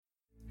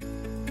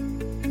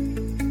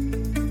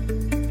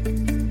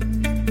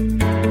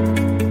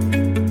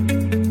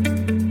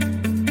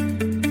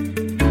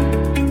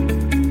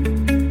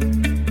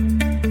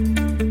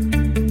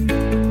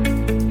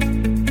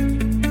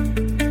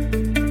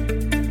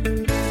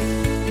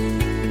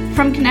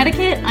From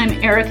Connecticut, I'm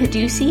Erica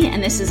Ducey,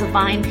 and this is a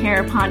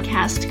VinePair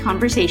podcast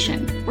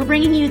conversation. We're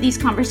bringing you these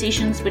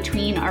conversations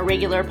between our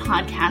regular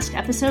podcast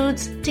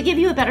episodes to give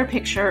you a better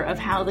picture of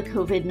how the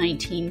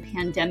COVID-19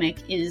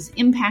 pandemic is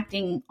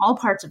impacting all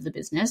parts of the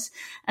business,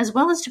 as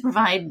well as to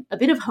provide a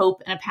bit of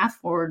hope and a path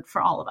forward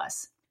for all of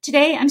us.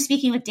 Today, I'm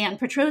speaking with Dan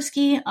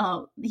Petrosky.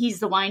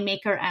 He's the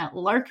winemaker at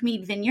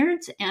Larkmead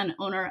Vineyards and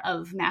owner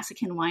of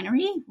Massican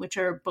Winery, which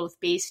are both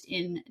based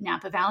in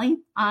Napa Valley.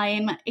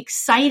 I'm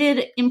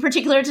excited in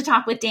particular to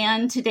talk with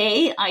Dan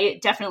today. I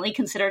definitely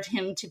consider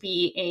him to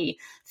be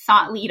a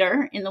thought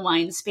leader in the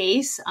wine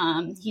space.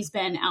 He's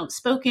been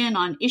outspoken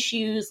on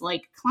issues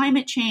like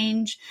climate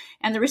change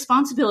and the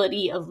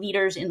responsibility of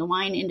leaders in the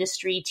wine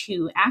industry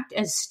to act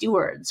as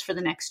stewards for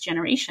the next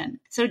generation.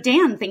 So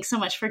Dan, thanks so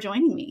much for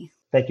joining me.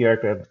 Thank you,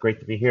 Erica. It's great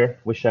to be here.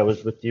 Wish I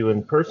was with you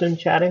in person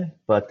chatting,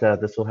 but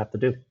this will have to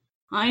do.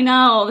 I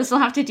know. This will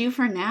have to do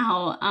for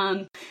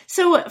now.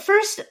 So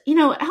first,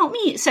 help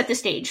me set the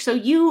stage. So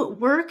you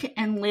work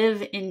and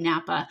live in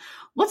Napa.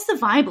 What's the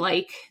vibe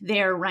like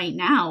there right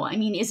now? I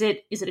mean, is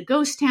it a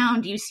ghost town?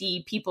 Do you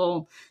see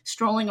people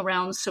strolling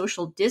around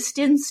social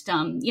distanced?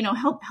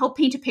 Help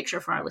paint a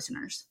picture for our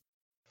listeners.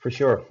 For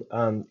sure.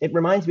 It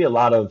reminds me a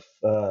lot of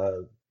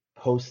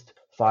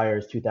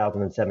post-fires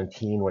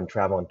 2017 when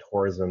travel and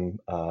tourism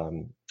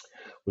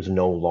was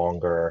no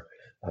longer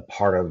a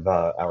part of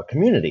our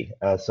community.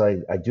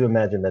 So I do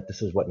imagine that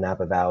this is what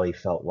Napa Valley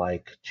felt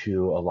like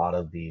to a lot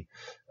of the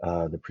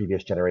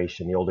previous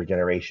generation, the older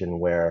generation,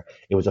 where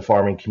it was a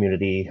farming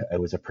community, it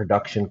was a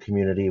production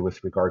community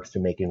with regards to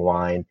making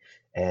wine.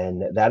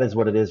 And that is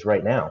what it is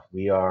right now.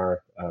 We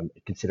are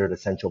considered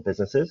essential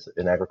businesses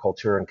in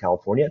agriculture in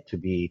California to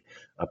be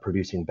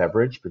producing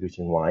beverage,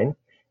 producing wine.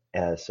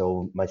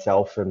 So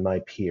myself and my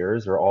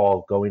peers are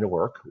all going to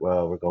work.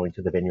 We're going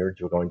to the vineyards,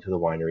 we're going to the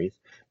wineries.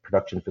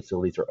 Production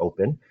facilities are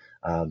open.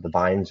 The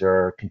vines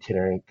are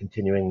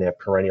continuing their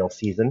perennial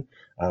season.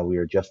 We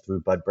are just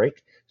through bud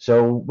break.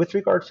 So with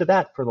regards to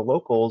that, for the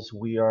locals,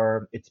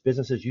 it's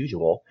business as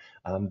usual,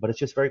 but it's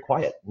just very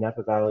quiet.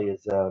 Napa Valley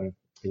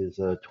is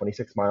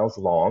 26 miles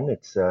long.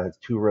 It's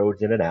 2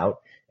 roads in and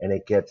out, and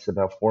it gets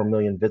about 4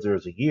 million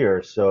visitors a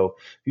year. So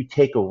if you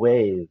take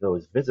away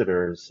those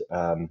visitors,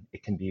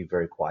 it can be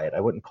very quiet.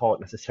 I wouldn't call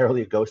it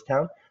necessarily a ghost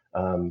town.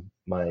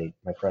 My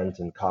friends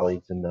and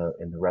colleagues in the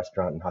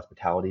restaurant and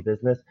hospitality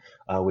business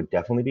would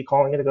definitely be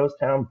calling it a ghost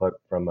town, but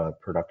from a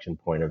production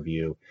point of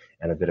view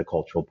and a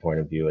viticultural point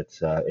of view,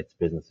 it's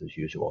business as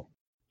usual.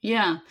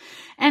 Yeah.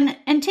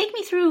 And take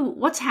me through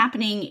what's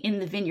happening in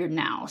the vineyard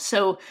now.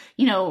 So,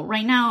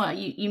 right now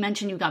you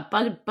mentioned you've got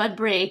bud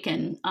break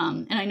and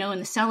I know in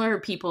the cellar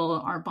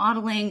people are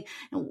bottling.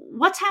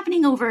 What's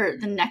happening over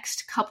the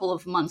next couple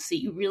of months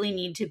that you really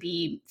need to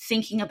be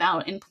thinking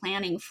about and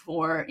planning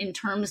for in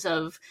terms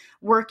of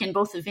work in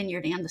both the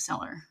vineyard and the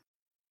cellar?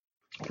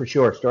 For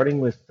sure. Starting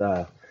with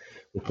the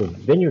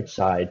vineyard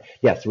side,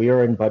 yes, we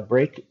are in bud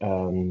break.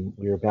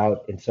 We're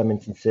about, in some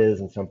instances,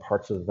 in some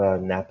parts of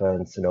Napa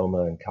and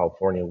Sonoma and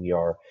California, we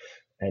are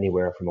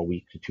anywhere from a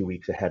week to 2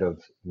 weeks ahead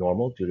of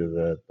normal due to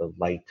the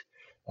light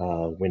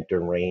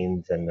winter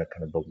rains and the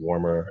kind of the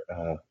warmer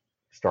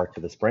start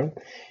to the spring.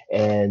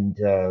 And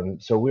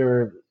so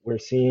we're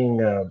seeing,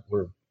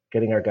 we're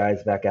getting our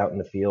guys back out in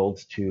the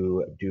fields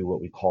to do what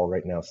we call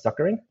right now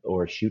suckering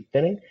or shoot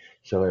thinning.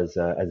 So as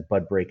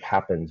bud break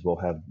happens, we'll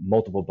have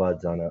multiple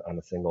buds on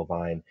a single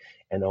vine,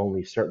 and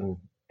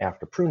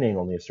after pruning,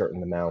 only a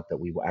certain amount that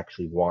we will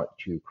actually want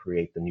to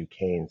create the new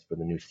canes for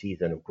the new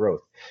season of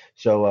growth.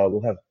 So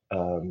we'll have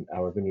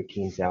our vineyard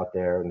teams out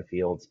there in the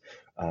fields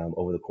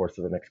over the course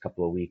of the next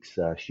couple of weeks,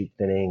 shoot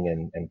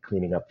thinning and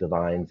cleaning up the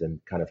vines and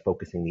kind of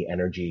focusing the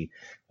energy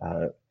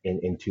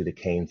into the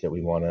canes that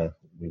we want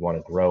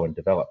to grow and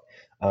develop.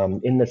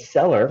 In the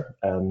cellar,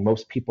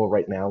 most people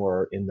right now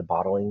are in the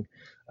bottling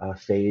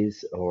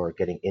phase or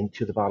getting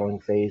into the bottling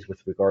phase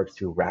with regards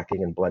to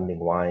racking and blending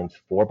wines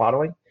for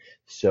bottling.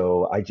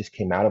 So I just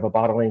came out of a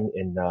bottling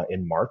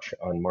in March,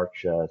 on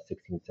March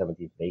 16th,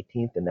 17th,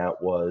 18th, and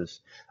that was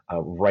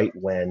right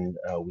when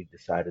we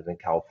decided in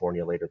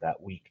California later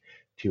that week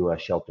to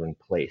shelter in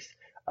place.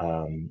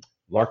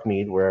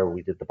 Larkmead, where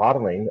we did the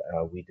bottling,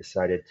 we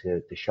decided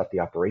to shut the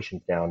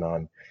operations down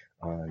on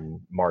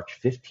March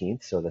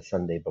 15th, so the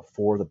Sunday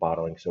before the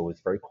bottling. So it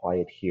was very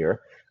quiet here.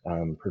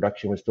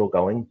 Production was still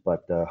going,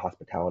 but the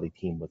hospitality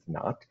team was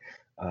not.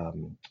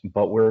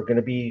 But we're going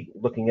to be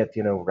looking at,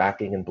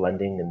 racking and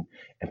blending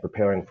and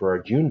preparing for our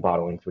June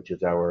bottlings, which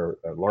is our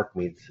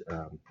Larkmead's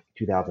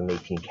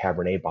 2018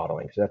 Cabernet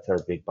bottling. So that's our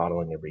big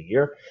bottling every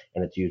year,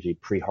 and it's usually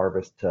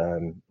pre-harvest,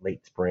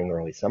 late spring,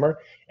 early summer.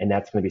 And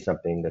that's going to be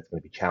something that's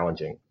going to be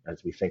challenging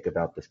as we think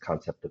about this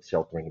concept of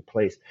sheltering in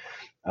place.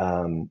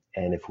 And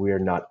if we're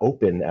not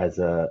open as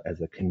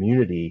a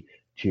community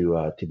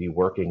to be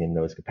working in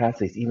those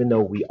capacities, even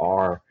though we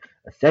are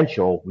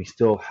essential, we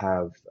still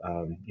have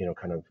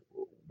kind of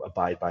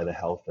abide by the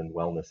health and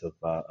wellness of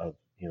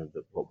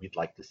what we'd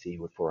like to see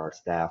for our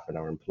staff and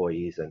our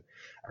employees and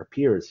our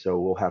peers. So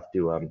we'll have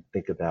to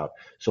think about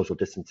social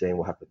distancing.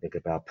 We'll have to think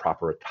about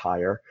proper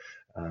attire.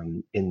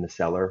 in the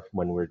cellar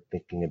when we're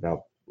thinking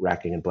about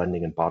racking and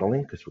blending and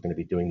bottling, because we're going to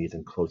be doing these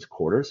in close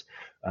quarters.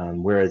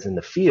 Whereas in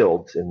the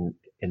fields,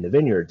 in the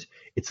vineyards,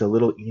 it's a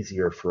little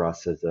easier for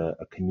us as a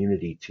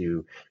community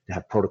to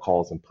have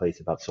protocols in place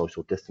about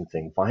social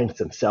distancing. Vines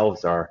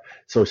themselves are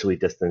socially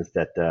distanced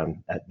at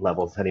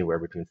levels anywhere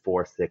between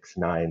 4, 6,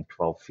 9,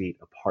 12 feet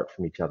apart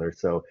from each other.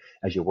 So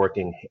as you're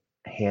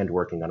hand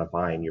working on a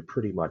vine, you're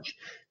pretty much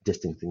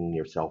distancing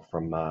yourself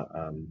from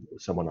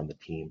someone on the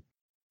team.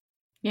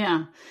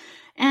 Yeah.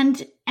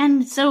 And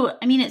so,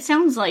 I mean, it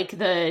sounds like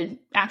the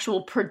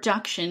actual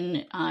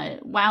production,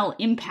 while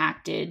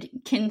impacted,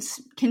 can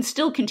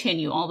still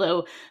continue,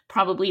 although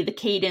probably the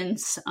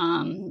cadence,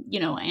 and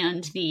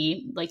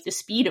the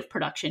speed of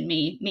production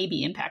may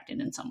be impacted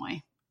in some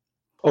way.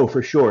 Oh,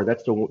 for sure.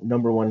 That's the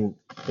number one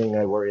thing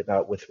I worry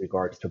about with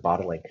regards to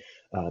bottling.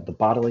 The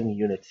bottling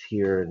units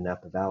here in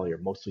Napa Valley are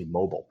mostly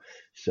mobile.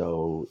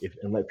 So if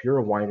you're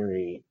a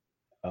winery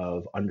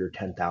of under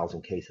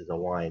 10,000 cases of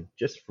wine,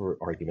 just for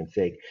argument's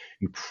sake,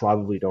 you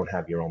probably don't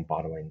have your own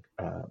bottling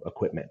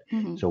equipment.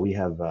 Mm-hmm. So we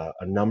have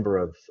a number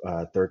of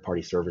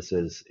third-party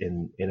services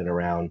in and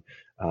around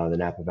the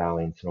Napa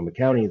Valley and Sonoma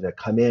County that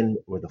come in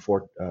with a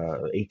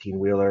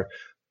 18-wheeler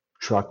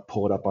truck,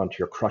 pull it up onto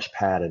your crush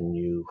pad, and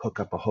you hook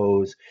up a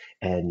hose,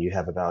 and you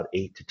have about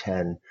 8 to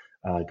 10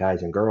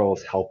 guys and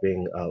girls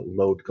helping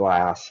load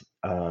glass,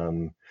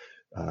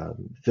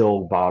 fill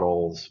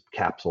bottles,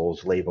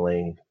 capsules,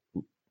 labeling,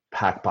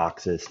 pack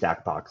boxes,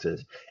 stack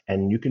boxes,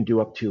 and you can do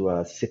up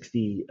to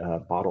 60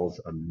 bottles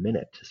a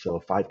minute, so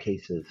 5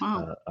 cases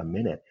a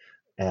minute.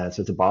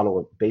 So it's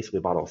basically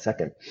a bottle a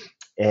second.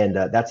 And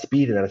that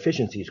speed and that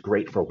efficiency is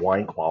great for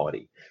wine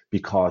quality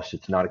because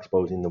it's not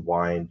exposing the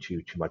wine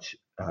to too much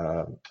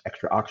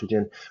extra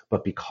oxygen.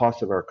 But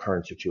because of our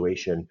current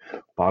situation,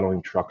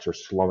 bottling trucks are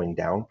slowing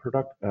down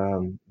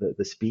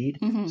the speed,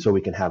 Mm-hmm. so we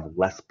can have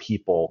less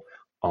people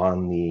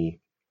on the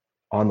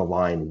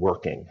line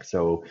working.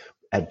 So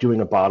at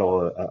doing a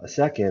bottle a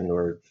second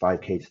or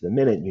 5 cases a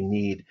minute, you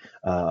need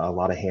a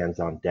lot of hands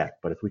on deck.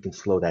 But if we can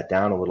slow that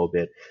down a little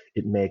bit,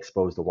 it may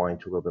expose the wine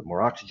to a little bit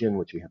more oxygen,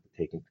 which we have to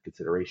take into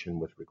consideration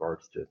with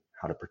regards to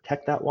how to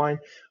protect that wine.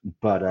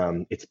 But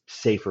it's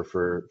safer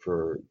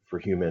for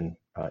human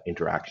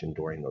interaction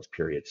during those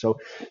periods. So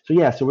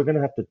we're going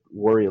to have to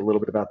worry a little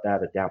bit about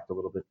that, adapt a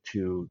little bit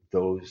to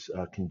those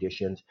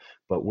conditions.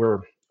 But we're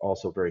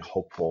also very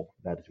hopeful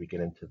that as we get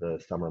into the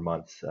summer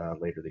months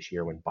later this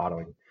year, when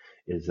bottling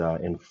is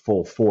in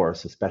full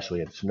force,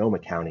 especially in Sonoma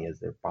County, as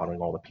they're bottling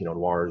all the Pinot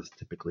Noirs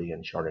typically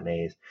and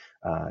Chardonnays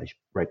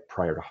right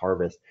prior to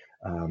harvest,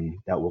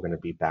 that we're going to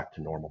be back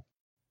to normal.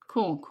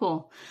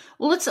 Cool.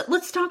 Well,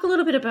 let's talk a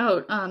little bit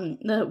about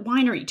the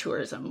winery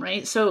tourism,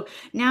 right? So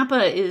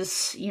Napa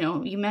is,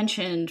 you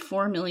mentioned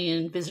 4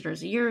 million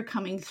visitors a year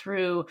coming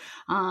through,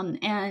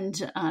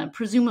 and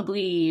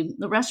presumably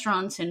the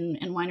restaurants and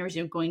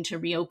wineries are going to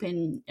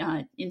reopen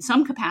in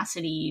some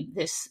capacity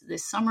this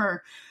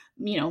summer.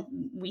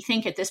 We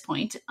think at this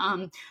point.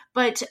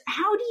 But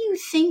how do you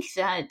think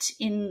that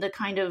in the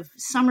kind of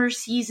summer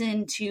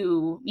season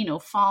to,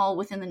 fall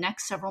within the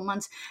next several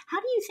months,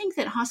 how do you think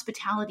that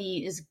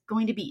hospitality is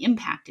going to be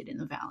impacted in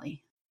the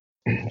Valley?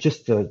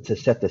 Just to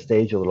set the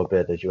stage a little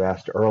bit, as you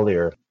asked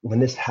earlier, when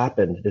this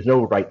happened, there's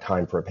no right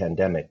time for a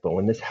pandemic, but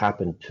when this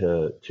happened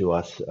to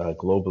us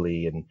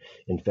globally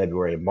in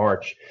February and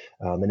March,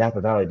 the Napa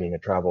Valley being a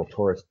travel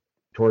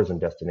tourism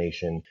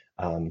destination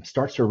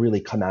starts to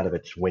really come out of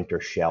its winter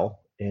shell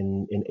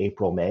in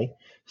April, May.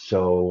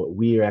 So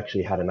we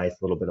actually had a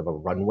nice little bit of a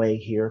runway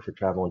here for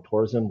travel and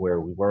tourism where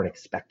we weren't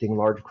expecting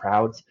large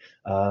crowds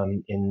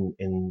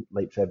in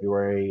late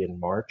February and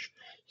March.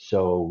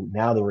 So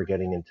now that we're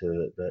getting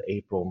into the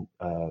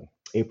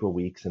April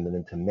weeks and then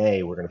into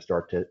May, we're going to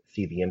start to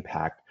see the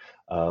impact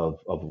of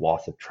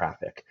loss of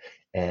traffic,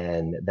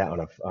 and that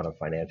on a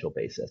financial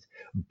basis.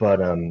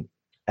 But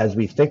as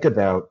we think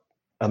about,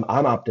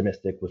 I'm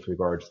optimistic with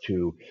regards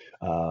to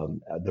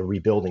the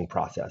rebuilding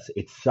process.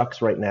 It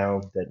sucks right now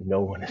that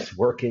no one is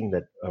working,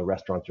 that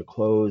restaurants are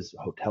closed,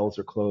 hotels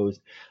are closed,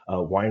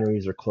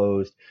 wineries are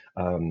closed.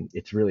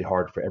 It's really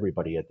hard for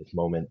everybody at this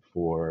moment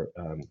for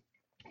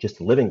just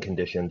living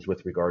conditions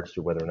with regards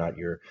to whether or not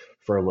you're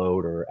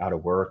furloughed or out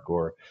of work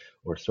or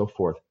so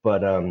forth.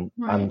 But Right.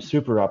 I'm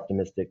super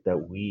optimistic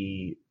that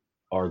we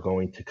are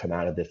going to come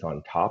out of this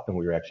on top, and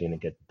we're actually going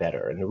to get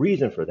better. And the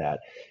reason for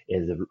that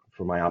is,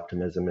 for my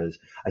optimism, is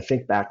I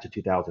think back to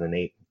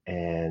 2008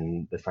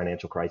 and the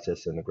financial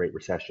crisis and the Great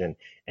Recession,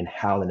 and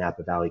how the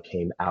Napa Valley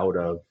came out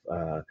of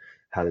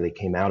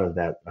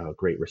that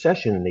Great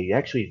Recession. And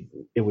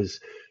it was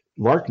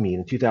Larkmead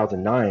in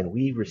 2009.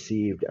 We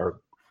received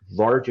our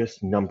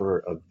largest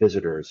number of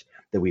visitors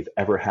that we've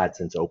ever had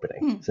since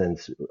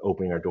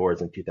opening our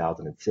doors in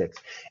 2006.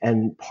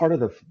 And part of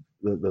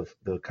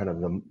the kind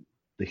of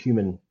the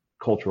human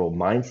cultural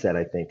mindset,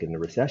 I think, in the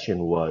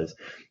recession was,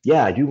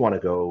 yeah, I do want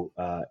to go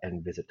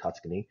and visit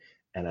Tuscany,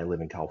 and I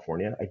live in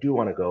California. I do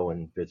want to go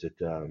and visit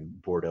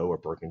Bordeaux or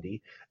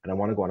Burgundy, and I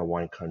want to go on a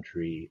wine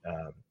country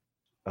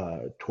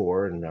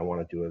tour and I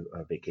want to do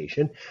a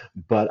vacation,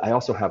 but I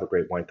also have a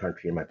great wine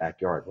country in my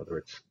backyard, whether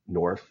it's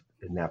north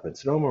in Napa and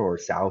Sonoma or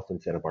south in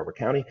Santa Barbara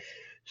County.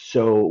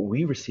 So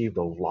we received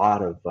a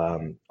lot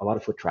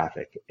of foot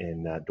traffic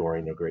in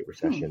during the Great Hmm.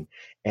 Recession,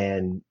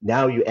 and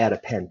now you add a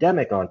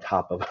pandemic on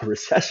top of a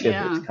recession,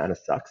 which Yeah. kind of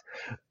sucks.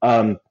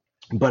 Um,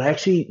 but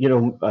actually,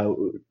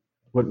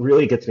 what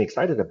really gets me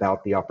excited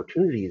about the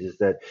opportunities is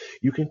that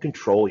you can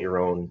control your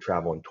own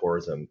travel and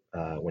tourism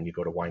when you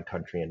go to wine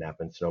country in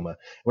Napa and Sonoma.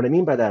 What I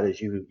mean by that is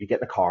you get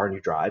in a car and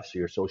you drive, so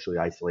you're socially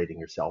isolating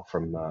yourself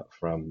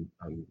from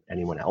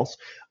anyone else.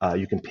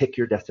 You can pick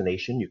your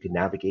destination. You can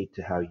navigate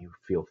to how you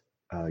feel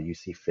you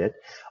see fit.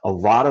 A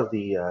lot of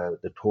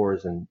the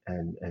tours and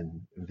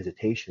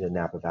visitation in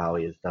Napa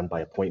Valley is done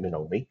by appointment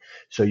only,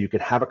 so you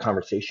could have a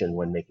conversation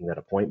when making that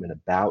appointment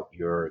about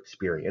your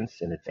experience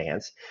in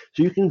advance.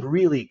 So you can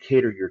really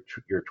cater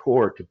your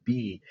tour to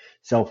be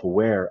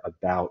self-aware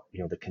about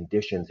the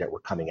conditions that we're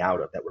coming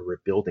out of, that we're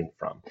rebuilding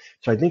from.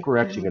 So I think we're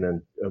Yeah. actually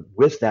going to,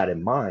 with that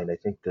in mind, I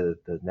think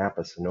the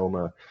Napa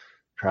Sonoma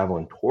travel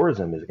and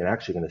tourism is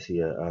actually going to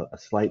see a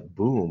slight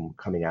boom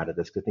coming out of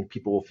this, because I think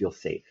people will feel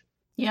safe.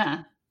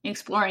 Yeah.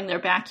 Exploring their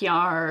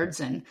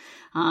backyards, and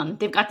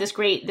they've got this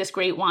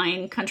great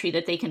wine country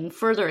that they can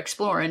further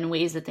explore in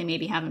ways that they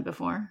maybe haven't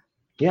before.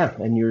 Yeah,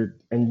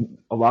 and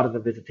a lot of the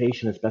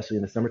visitation, especially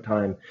in the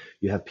summertime,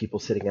 you have people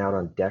sitting out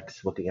on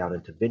decks looking out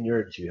into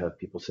vineyards. You have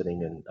people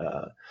sitting in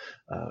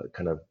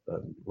kind of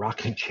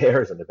rocking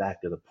chairs on the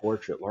back of the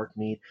porch at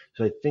Larkmead.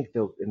 So I think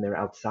they're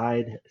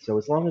outside. So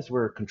as long as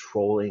we're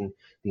controlling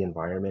the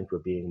environment, we're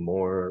being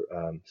more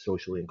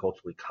socially and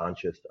culturally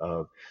conscious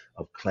of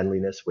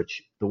cleanliness.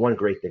 Which the one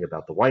great thing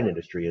about the wine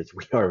industry is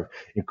we are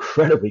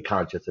incredibly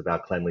conscious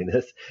about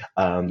cleanliness.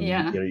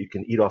 Yeah. You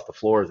can eat off the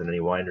floors in any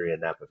winery in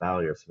Napa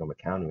Valley or Sonoma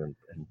County and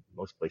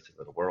most places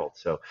in the world.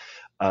 So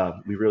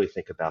we really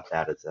think about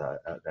that as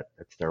that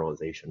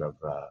sterilization of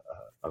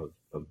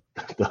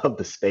of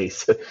the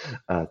space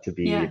to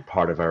be Yeah.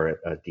 part of our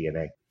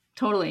DNA.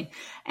 Totally.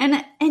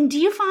 And do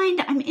you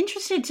find, I'm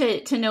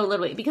interested to know a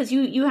little bit, because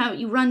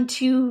you run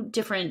two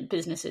different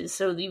businesses.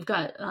 So you've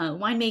got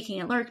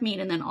winemaking at Larkmead,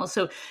 and then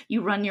also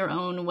you run your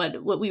own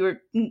what we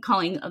were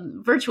calling a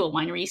virtual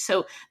winery.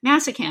 So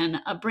Massican,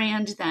 a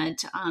brand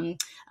that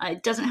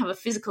doesn't have a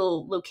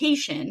physical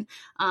location,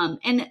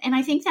 and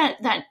I think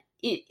that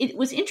it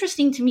was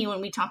interesting to me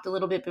when we talked a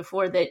little bit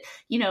before that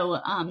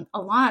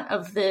a lot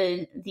of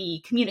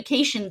the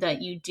communication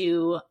that you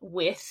do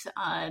with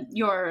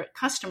your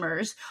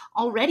customers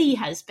already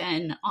has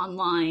been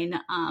online,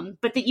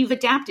 but that you've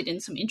adapted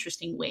in some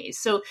interesting ways.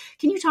 So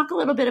can you talk a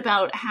little bit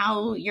about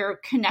how you're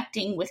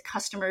connecting with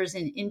customers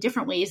in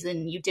different ways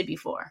than you did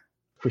before?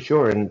 For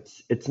sure, and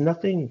it's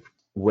nothing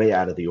way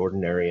out of the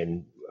ordinary.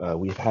 And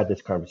we've had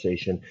this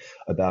conversation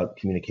about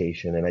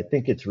communication, and I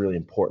think it's really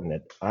important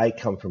that I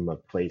come from a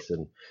place,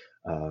 and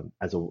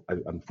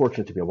I'm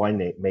fortunate to be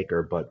a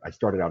maker, but I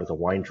started out as a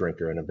wine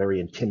drinker and a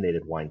very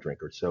intimidated wine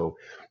drinker. So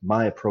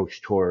my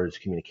approach towards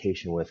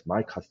communication with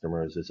my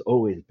customers has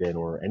always been,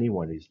 or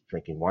anyone who's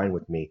drinking wine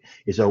with me,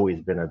 has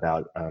always been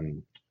about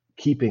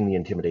keeping the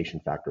intimidation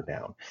factor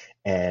down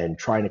and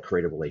trying to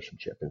create a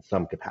relationship in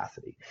some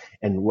capacity.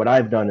 And what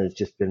I've done is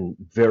just been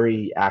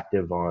very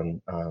active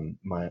on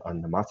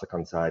the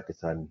Masakan side,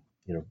 because I'm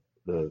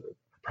the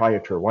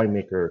proprietor,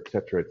 winemaker, et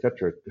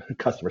cetera,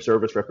 customer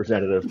service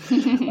representative,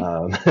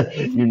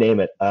 you name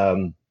it.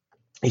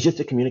 It's just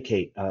to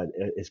communicate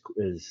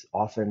as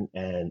often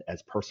and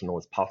as personal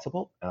as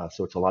possible.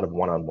 So it's a lot of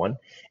one-on-one.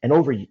 And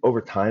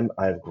over time,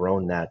 I've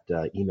grown that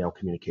email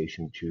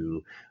communication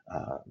to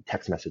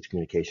text message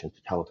communication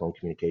to telephone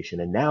communication.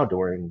 And now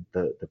during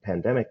the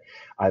pandemic,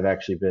 I've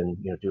actually been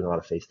doing a lot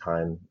of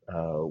FaceTime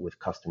with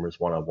customers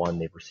one-on-one.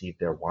 They've received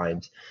their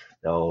wines.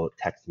 They'll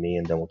text me,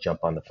 and then we'll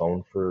jump on the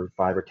phone for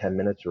 5 or 10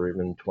 minutes or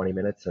even 20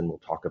 minutes, and we'll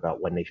talk about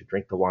when they should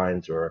drink the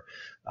wines, or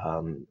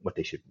what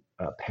they should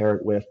pair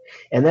it with.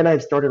 And then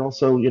I've started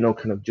also,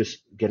 kind of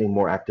just getting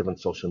more active on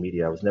social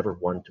media. I was never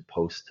one to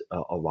post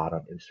a lot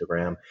on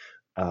Instagram,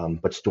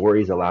 but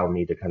stories allow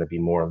me to kind of be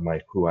more of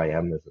who I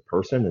am as a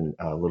person, and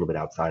a little bit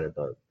outside of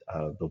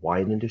the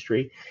wine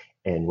industry,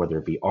 and whether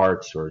it be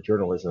arts or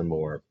journalism,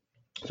 or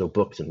so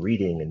books and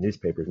reading and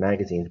newspapers,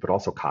 magazines, but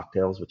also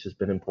cocktails, which has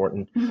been an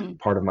important Mhm.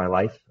 part of my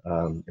life,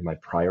 in my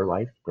prior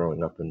life,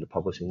 growing up in the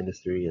publishing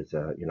industry as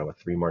a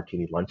 3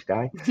 martini lunch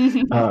guy.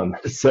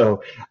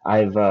 So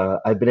I've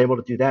been able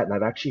to do that, and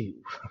I've actually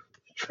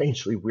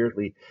strangely,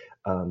 weirdly,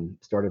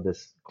 started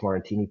this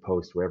Quarantini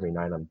post where every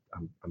night I'm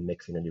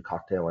mixing a new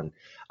cocktail, and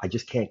I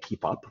just can't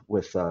keep up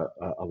with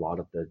a lot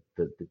of the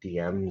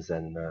DMs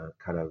and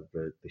kind of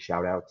the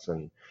shout outs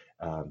and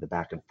the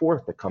back and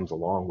forth that comes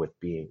along with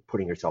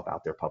putting yourself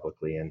out there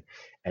publicly. And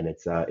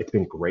it's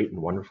been great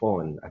and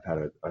wonderful, and I've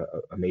had a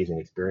amazing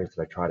experience,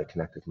 and I try to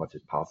connect as much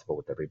as possible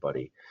with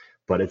everybody.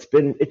 But it's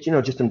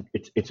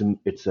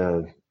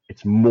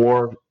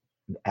more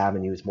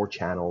avenues, more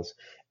channels,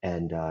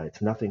 and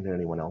it's nothing that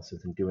anyone else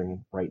isn't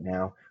doing right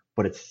now.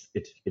 But it's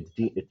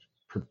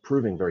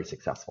proving very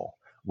successful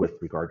with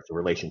regards to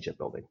relationship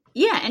building.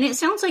 Yeah, and it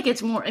sounds like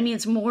it's more, I mean,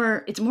 it's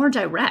more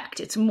direct,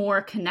 it's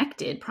more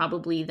connected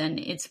probably than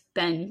it's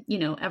been,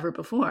 ever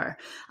before.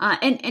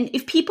 And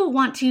if people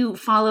want to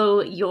follow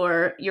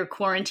your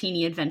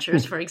quarantini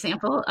adventures, for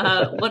example,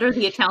 what are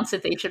the accounts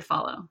that they should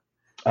follow?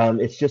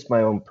 It's just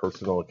my own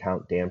personal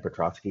account, Dan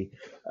Petrosky,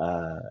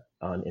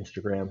 on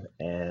Instagram,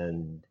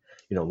 and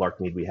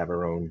Larkmead. We have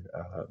our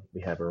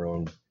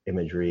own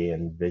imagery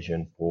and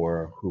vision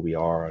for who we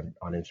are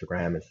on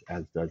Instagram,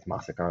 as does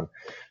Masakan.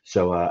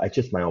 So it's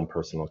just my own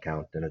personal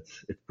account, and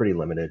it's pretty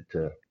limited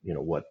to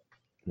what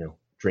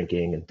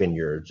drinking and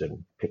vineyards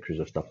and pictures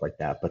of stuff like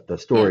that. But the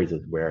stories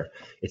is where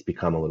it's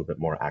become a little bit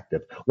more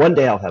active. One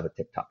day I'll have a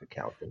TikTok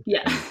account, and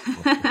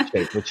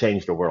we'll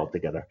change the world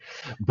together.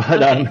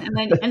 But okay.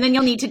 and then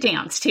you'll need to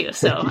dance too.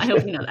 So I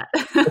hope you know that.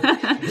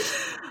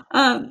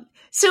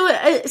 So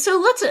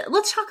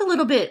let's talk a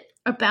little bit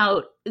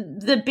about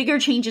the bigger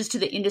changes to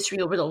the industry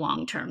over the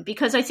long term,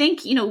 because I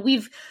think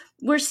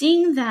we're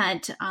seeing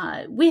that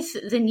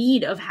with the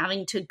need of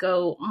having to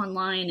go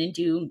online and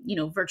do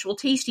virtual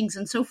tastings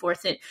and so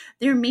forth, that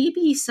there may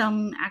be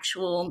some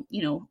actual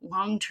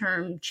long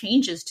term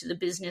changes to the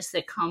business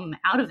that come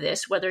out of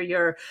this. Whether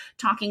you're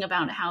talking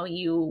about how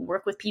you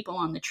work with people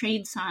on the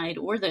trade side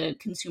or the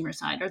consumer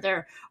side, are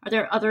there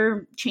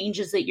other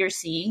changes that you're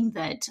seeing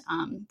that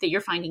you're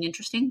finding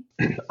interesting?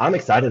 I'm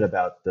excited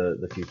about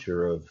the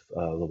future of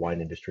the wine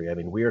industry. I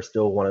mean, we are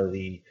still one of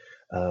the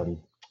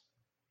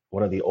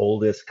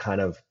oldest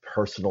kind of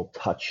personal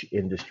touch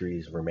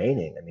industries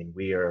remaining. I mean,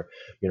 we are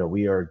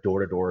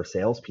door-to-door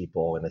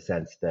salespeople in the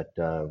sense that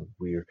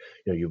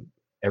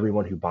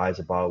everyone who buys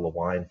a bottle of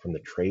wine from the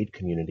trade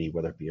community,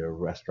 whether it be a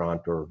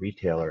restaurant or a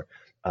retailer,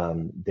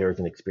 there's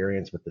an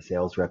experience with the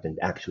sales rep and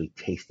actually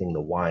tasting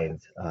the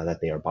wines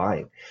that they are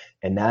buying,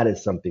 and that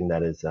is something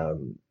that is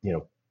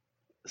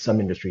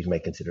some industries may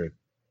consider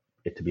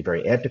it to be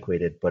very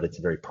antiquated, but it's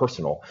very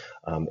personal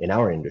in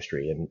our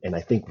industry. And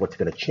I think what's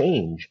going to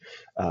change,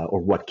 or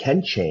what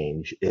can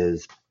change,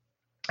 is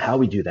how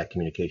we do that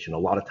communication. A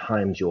lot of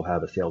times you'll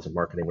have a sales and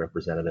marketing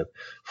representative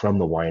from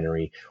the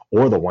winery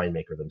or the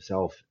winemaker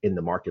themselves in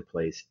the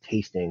marketplace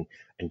tasting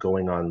and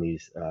going on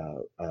these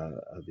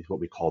what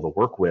we call the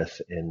work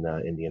with in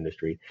the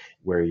industry,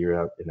 where you're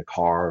out in a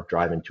car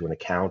driving to an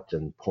account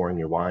and pouring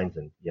your wines,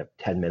 and you have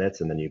 10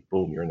 minutes, and then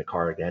you're in the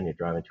car again, you're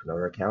driving to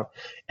another account.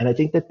 And I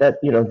think that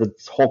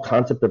this whole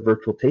concept of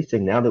virtual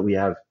tasting, now that we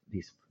have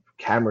these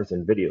cameras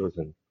and videos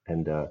and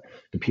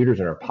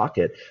computers in our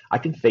pocket, I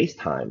can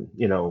FaceTime,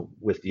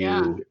 with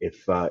you. Yeah.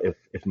 If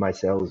my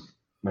sales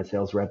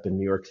rep in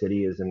New York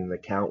City is in an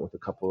account with a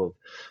couple of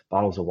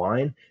bottles of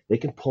wine, they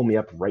can pull me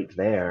up right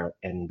there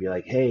and be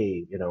like,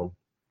 hey,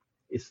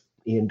 it's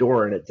Ian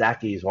Doran at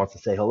Zacky's wants to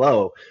say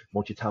hello.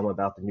 Won't you tell him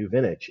about the new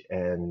vintage?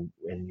 And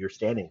you're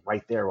standing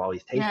right there while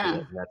he's tasting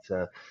it. And that's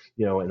an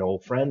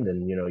old friend,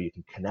 and you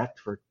can connect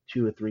for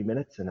 2 or 3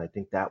 minutes. And I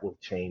think that will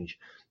change,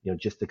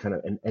 just to kind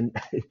of, and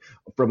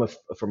from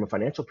a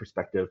financial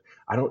perspective,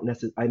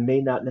 I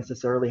may not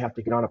necessarily have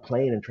to get on a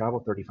plane and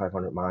travel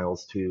 3,500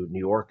 miles to New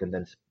York and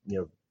then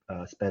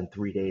spend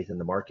 3 days in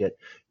the market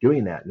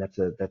doing that.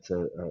 And that's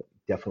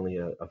definitely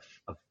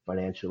a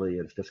financially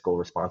and fiscal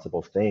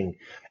responsible thing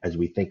as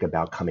we think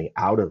about coming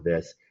out of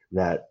this,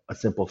 that a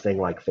simple thing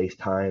like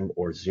FaceTime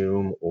or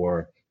Zoom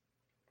or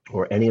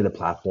any of the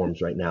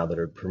platforms right now that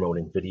are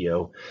promoting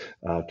video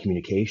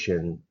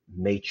communication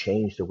may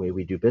change the way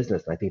we do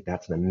business. And I think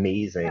that's an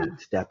amazing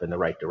step in the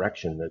right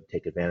direction to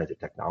take advantage of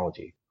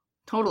technology.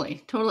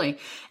 Totally.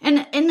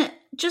 And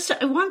just,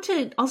 I want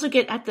to also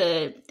get at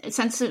the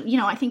sense of,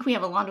 I think we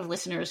have a lot of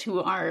listeners who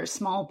are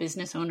small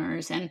business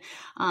owners, and,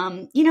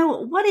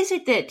 what is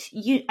it that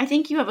I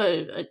think you have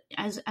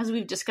as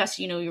we've discussed,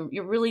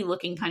 you're really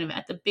looking kind of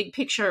at the big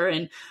picture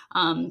and,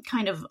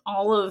 kind of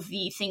all of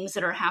the things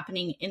that are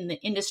happening in the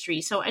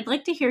industry. So I'd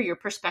like to hear your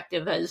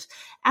perspective as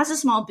a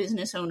small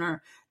business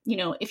owner.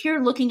 If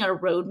you're looking at a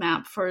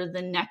roadmap for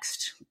the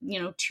next,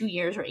 2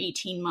 years or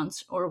 18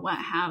 months or what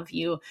have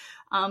you,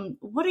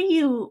 what are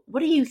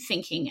you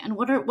thinking, and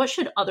what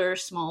should other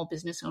small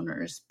business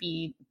owners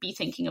be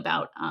thinking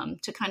about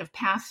to kind of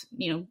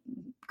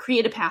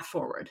create a path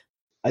forward?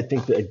 I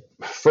think that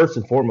first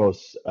and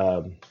foremost,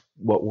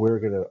 what we're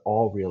going to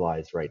all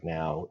realize right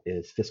now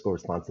is fiscal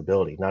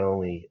responsibility, not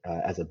only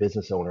as a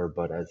business owner,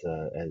 but as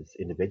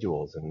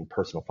individuals and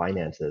personal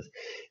finances,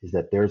 is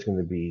that there's going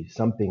to be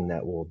something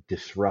that will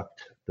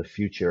disrupt the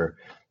future.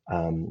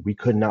 We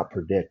could not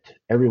predict.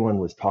 Everyone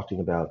was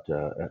talking about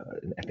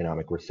an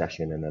economic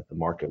recession and that the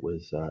market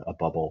was a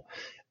bubble,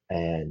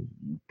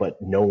 but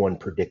no one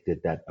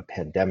predicted that a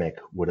pandemic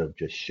would have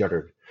just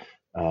shuttered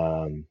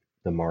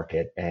the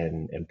market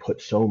and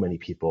put so many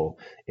people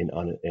in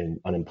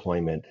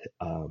unemployment,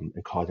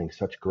 and causing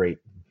such great,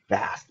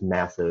 vast,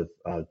 massive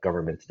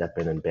government step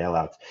in and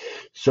bailouts.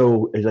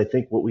 So as I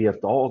think what we have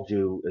to all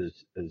do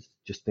is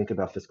just think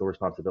about fiscal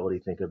responsibility,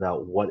 think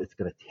about what it's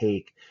going to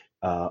take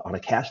on a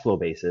cash flow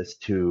basis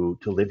to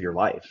live your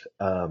life.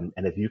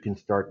 And if you can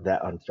start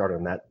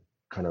on that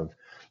kind of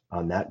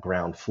on that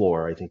ground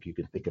floor, I think you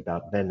can think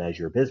about then as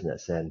your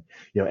business. And,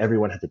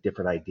 everyone has a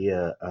different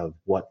idea of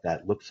what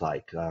that looks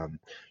like.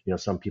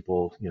 Some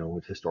people,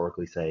 would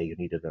historically say you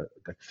needed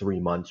like 3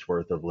 months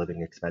worth of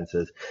living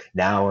expenses.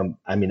 Now,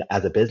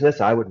 as a business,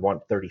 I would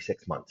want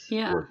 36 months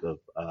Yeah. worth of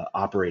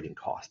operating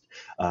cost.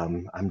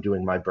 I'm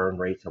doing my burn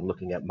rates. I'm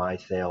looking at my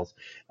sales.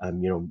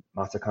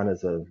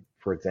 Masakan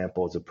for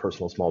example, as a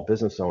personal small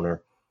business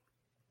owner,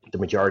 the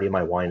majority of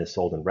my wine is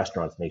sold in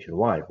restaurants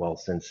nationwide. Well,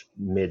 since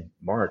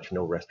mid-March,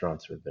 no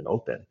restaurants have been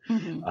open.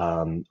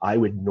 Mm-hmm. I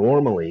would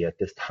normally at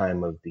this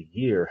time of the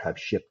year have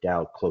shipped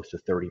out close to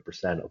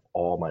 30% of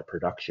all my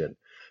production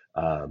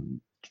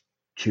um,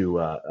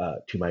 to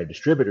my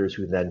distributors,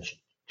 who then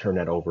turn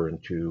that over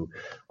into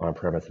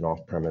on-premise and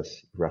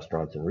off-premise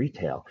restaurants and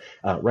retail.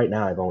 Right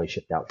now, I've only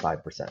shipped out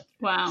 5%.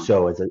 Wow.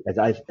 So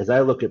as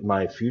I look at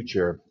my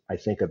future, I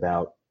think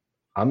about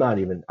I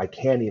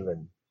can't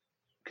even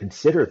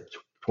consider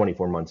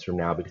 24 months from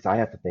now, because I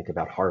have to think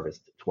about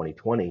harvest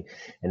 2020,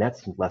 and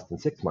that's less than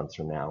 6 months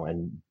from now.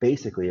 And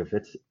basically, if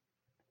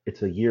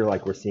it's a year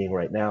like we're seeing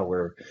right now,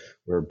 where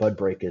bud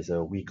break is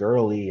a week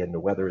early and the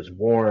weather is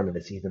warm and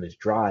the season is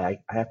dry,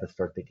 I have to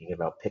start thinking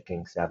about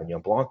picking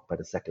Sauvignon Blanc by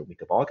the second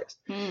week of August.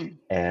 Mm.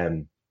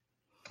 And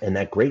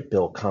that grape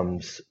bill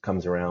comes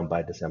around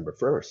by December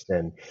 1st.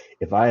 And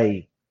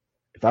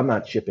if I'm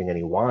not shipping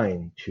any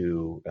wine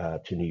to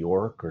New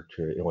York or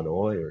to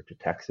Illinois or to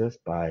Texas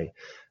by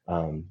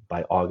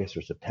August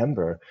or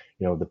September,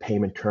 the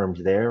payment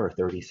terms there are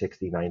 30,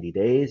 60, 90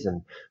 days,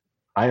 and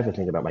I have to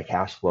think about my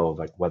cash flow of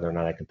like whether or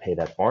not I can pay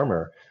that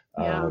farmer,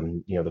 Yeah.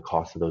 the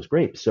cost of those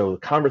grapes. So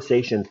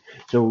conversations.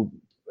 So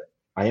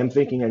I am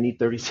thinking I need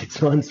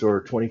 36 months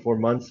or 24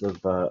 months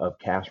of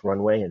cash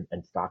runway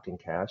and stocking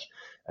cash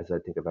as I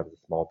think about as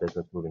a small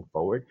business moving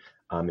forward.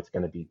 It's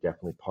going to be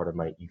definitely part of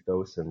my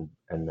ethos and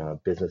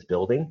business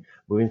building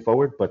moving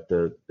forward. But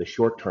the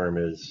short term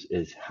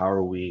is how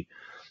are we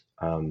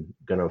going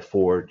to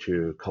afford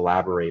to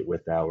collaborate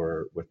with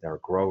our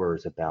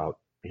growers about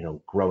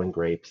growing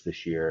grapes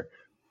this year,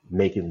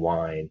 making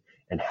wine,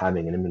 and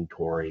having an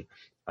inventory,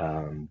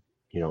 an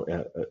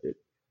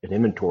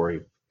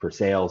inventory for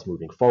sales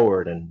moving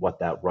forward, and what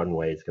that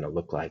runway is going to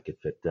look like.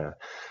 If it, a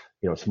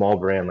small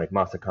brand like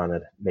Masakan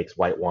that makes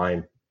white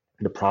wine,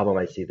 the problem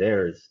I see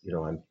there is,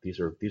 these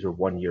are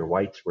 1 year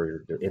whites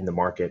where they're in the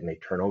market and they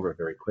turn over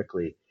very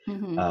quickly.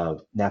 Mm-hmm.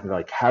 Napa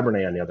Valley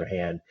Cabernet, on the other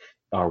hand,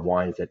 are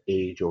wines that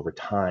age over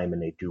time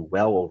and they do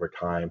well over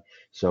time.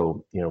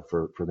 So,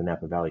 for the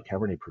Napa Valley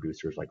Cabernet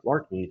producers like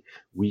Larkmead,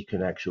 we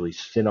can actually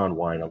sit on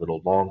wine a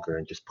little longer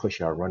and just push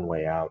our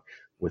runway out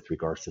with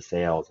regards to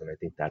sales. And I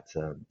think that's,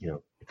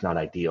 it's not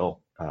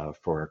ideal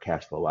for our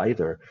cash flow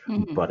either,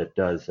 Mm-hmm. but it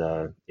does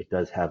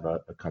have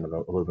a kind of a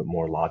little bit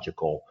more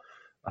logical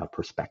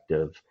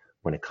perspective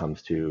when it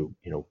comes to,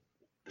 the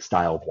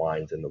style of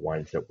wines and the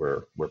wines that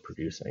we're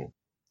producing.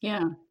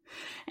 Yeah.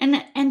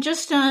 And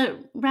just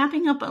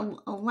wrapping up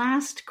a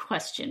last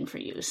question for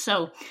you.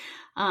 So,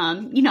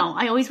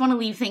 I always want to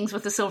leave things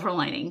with a silver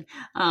lining.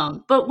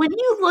 But when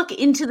you look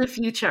into the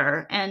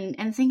future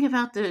and think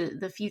about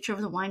the future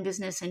of the wine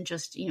business and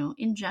just,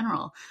 in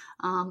general,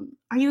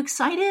 are you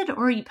excited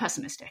or are you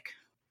pessimistic?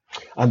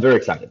 I'm very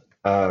excited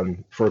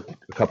for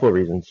a couple of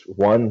reasons.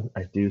 One,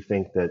 I do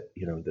think that,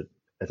 that,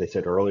 as I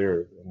said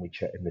earlier when we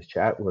in this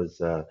chat,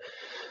 was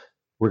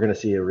we're going to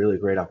see a really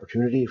great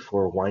opportunity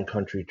for wine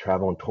country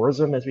travel and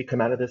tourism as we come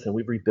out of this and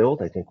we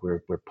rebuild. I think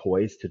we're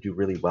poised to do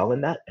really well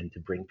in that, and to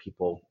bring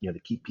people, to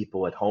keep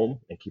people at home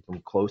and keep them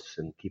close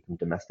and keep them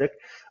domestic,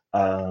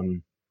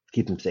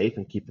 keep them safe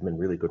and keep them in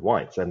really good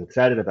wine. So I'm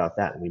excited about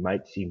that. And we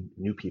might see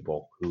new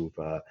people who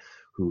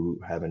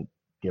haven't,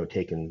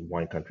 taken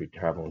wine country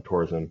travel and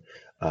tourism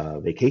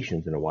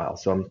vacations in a while.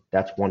 So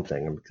that's one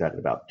thing I'm excited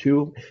about.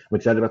 Two, I'm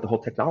excited about the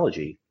whole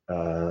technology.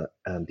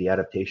 The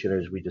adaptation,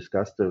 as we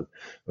discussed, of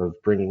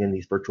bringing in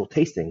these virtual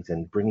tastings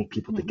and bringing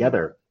people Mm-hmm.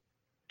 together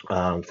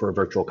for a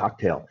virtual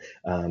cocktail,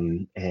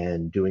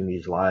 and doing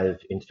these live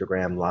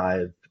Instagram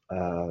live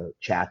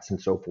chats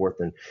and so forth,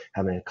 and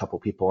having a couple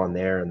people on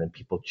there, and then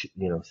people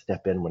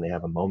step in when they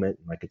have a moment.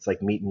 Like, it's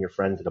like meeting your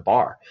friends at a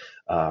bar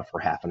for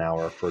half an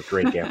hour for a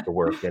drink after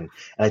work, and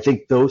I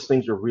think those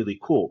things are really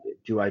cool.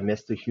 Do I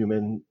miss the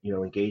human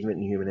engagement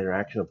and human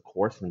interaction? Of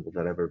course. And will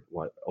that ever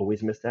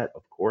always miss that?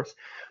 Of course.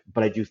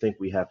 But I do think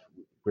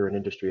we're an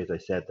industry, as I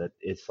said, that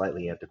is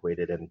slightly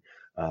antiquated in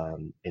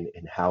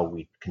how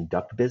we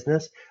conduct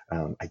business.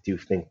 I do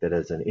think that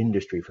as an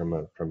industry,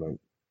 from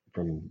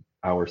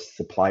our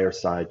supplier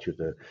side to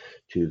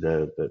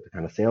the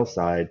kind of sales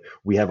side,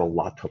 we have a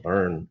lot to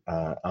learn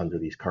under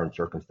these current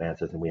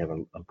circumstances, and we have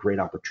a great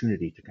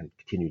opportunity to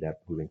continue that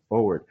moving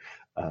forward.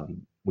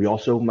 We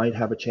also might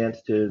have a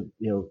chance to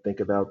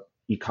think about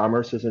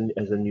e-commerce as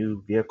a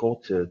new vehicle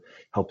to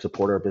help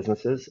support our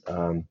businesses.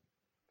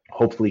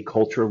 Hopefully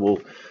culture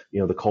will,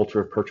 the culture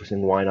of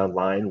purchasing wine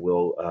online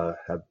will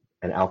have,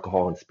 and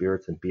alcohol and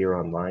spirits and beer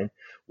online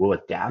will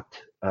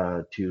adapt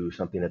to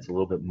something that's a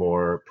little bit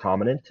more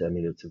prominent. I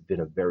mean, it's been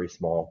a very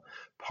small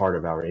part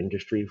of our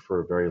industry for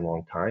a very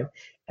long time.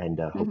 and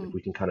hope if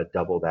we can kind of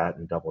double that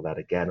and double that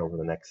again over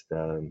the next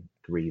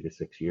 3 to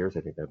 6 years,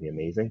 I think that'd be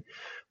amazing.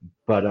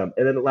 But and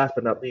then last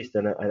but not least,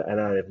 and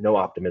I have no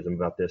optimism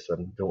about this, so I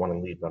don't want to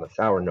leave on a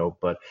sour note,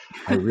 but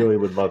I really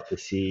would love to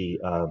see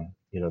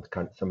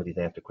some of these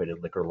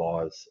antiquated liquor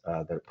laws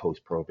that are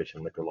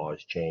post-prohibition liquor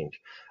laws change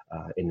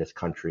in this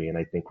country. And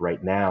I think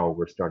right now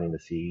we're starting to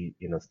see,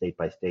 state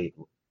by state,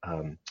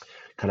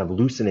 kind of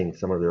loosening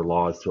some of their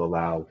laws to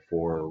allow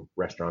for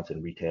restaurants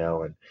and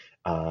retail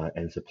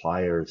and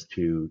suppliers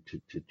to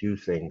do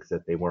things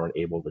that they weren't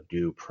able to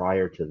do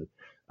prior to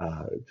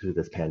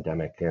this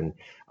pandemic. And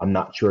I'm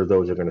not sure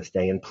those are going to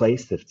stay in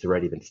place. It's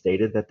already been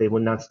stated that they will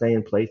not stay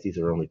in place. These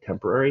are only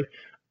temporary.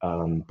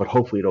 But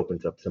hopefully it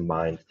opens up some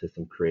minds to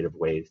some creative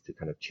ways to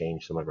kind of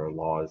change some of our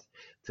laws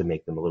to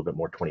make them a little bit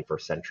more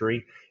 21st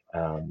century,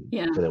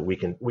 so that we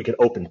can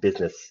open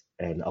business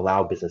and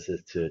allow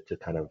businesses to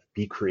kind of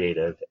be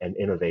creative and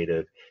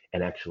innovative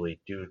and actually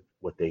do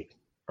what they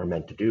are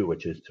meant to do,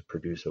 which is to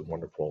produce a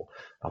wonderful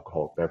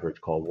alcoholic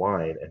beverage called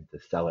wine and to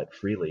sell it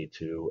freely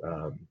to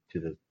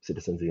the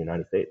citizens of the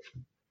United States.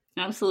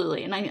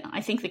 Absolutely. And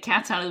I think the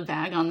cat's out of the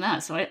bag on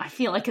that. So I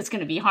feel like it's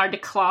going to be hard to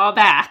claw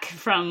back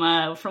from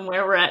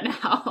where we're at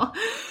now.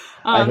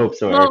 I hope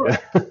so,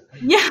 Erica.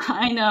 Yeah,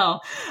 I know.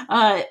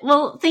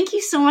 Well, thank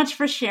you so much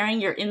for sharing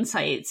your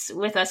insights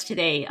with us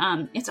today.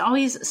 It's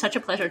always such a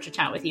pleasure to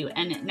chat with you.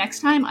 And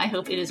next time, I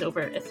hope it is over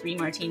a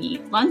 3-martini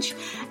lunch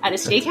at a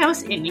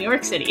steakhouse in New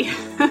York City.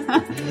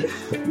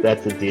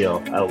 That's a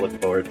deal. I'll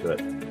look forward to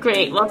it.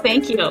 Great. Well,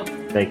 thank you.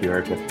 Thank you,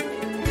 Erica.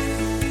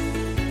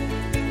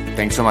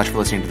 Thanks so much for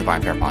listening to the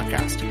VinePair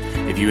Podcast.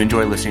 If you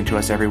enjoy listening to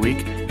us every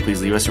week,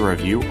 please leave us a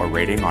review or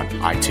rating on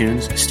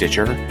iTunes,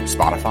 Stitcher,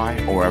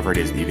 Spotify, or wherever it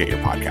is that you get your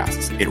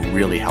podcasts. It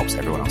really helps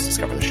everyone else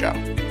discover the show.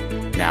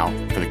 Now,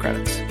 for the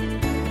credits.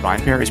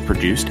 VinePair is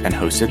produced and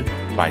hosted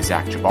by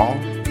Zach Jabal,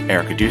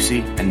 Erica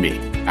Ducey, and me,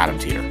 Adam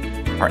Teeter.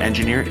 Our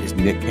engineer is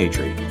Nick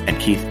Patry and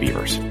Keith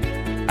Beavers.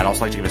 I'd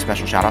also like to give a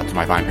special shout out to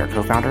my VinePair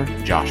co-founder,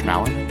 Josh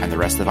Mallon, and the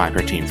rest of the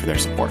VinePair team for their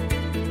support.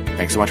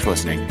 Thanks so much for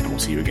listening, and we'll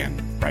see you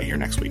again right here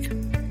next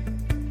week.